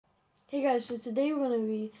Hey guys, so today we're going to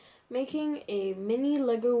be making a mini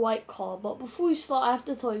Lego white car, but before we start I have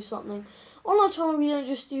to tell you something. On our channel we don't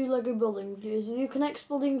just do Lego building videos, we do Connect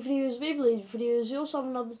building videos, Beyblade videos, we also have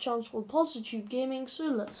another channel called Parsatube Gaming, so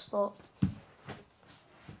let's start.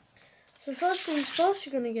 So first things first,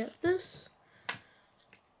 you're going to get this.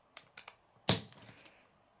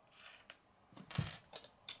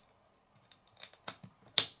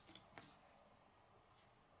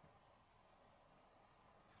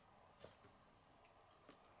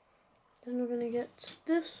 Then we're going to get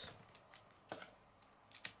this.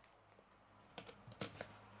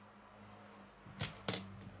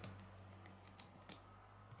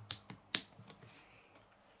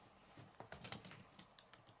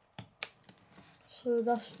 So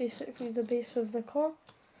that's basically the base of the car.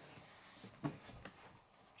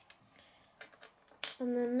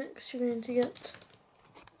 And then next you're going to get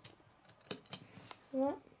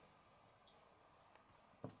that.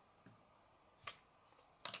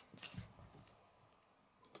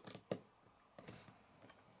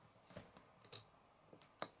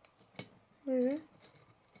 There you go.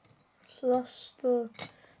 So that's the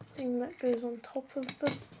thing that goes on top of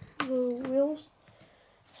the wheels.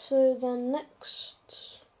 So then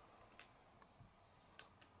next,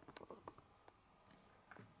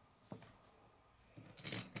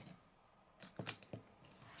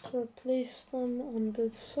 so place them on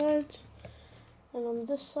both sides, and on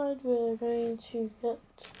this side we're going to get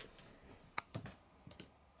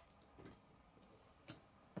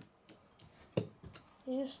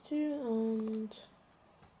these two, and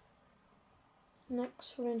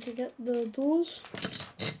next we're going to get the doors.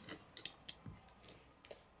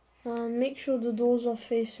 And make sure the doors are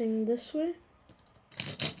facing this way.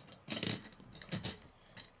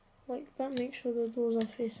 Like that, make sure the doors are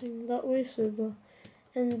facing that way so the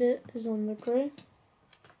end bit is on the grey.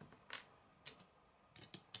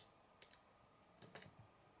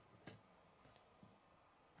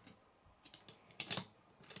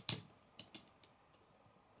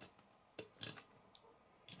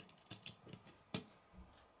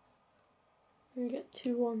 And get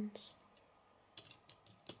two ones.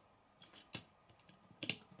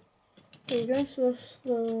 There you go, so that's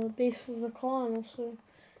the base of the car, and also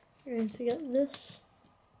you're going to get this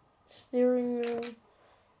steering wheel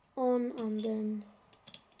on, and then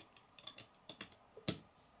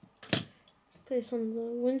place on the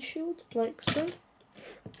windshield like so.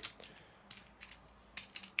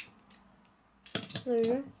 There you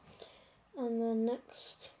go. And then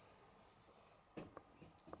next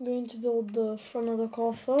I'm going to build the front of the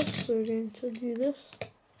car first, so we're going to do this.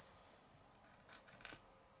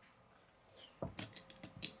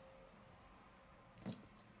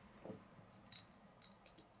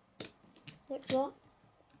 Like that.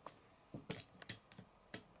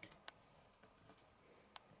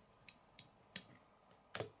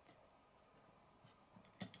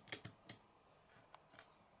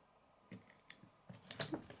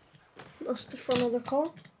 That's the front of the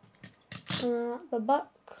car. And then at the back,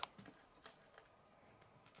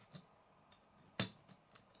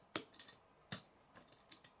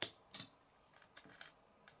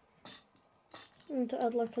 I'm going to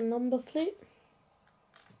add like a number plate.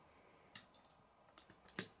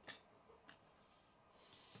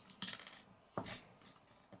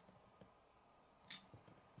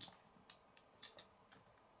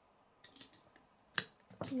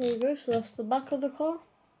 There you go, so that's the back of the car.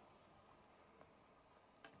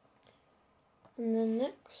 And then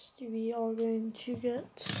next we are going to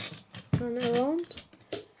turn it around,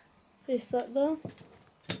 place that there.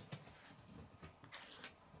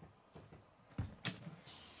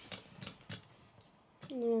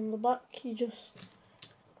 And then on the back you just,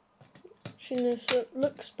 actually no, so it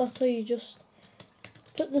looks better, you just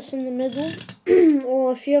put this in the middle,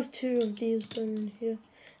 or if you have two of these then here.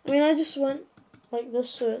 I mean I just went like this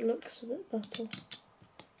so it looks a bit better.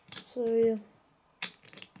 So yeah.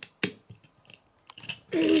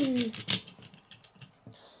 And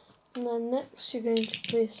then next you're going to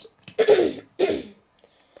place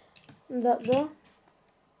that there.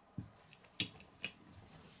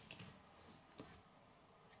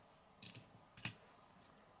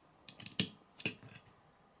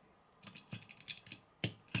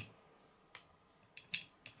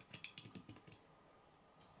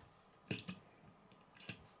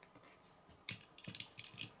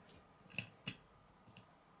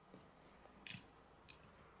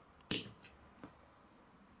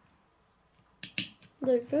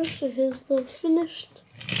 There you go, so here's the finished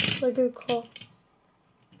Lego car.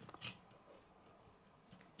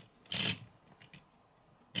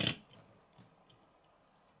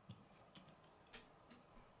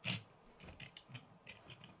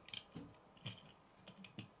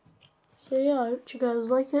 So yeah, I hope you guys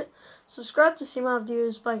like it. Subscribe to see more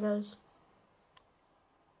videos. Bye guys.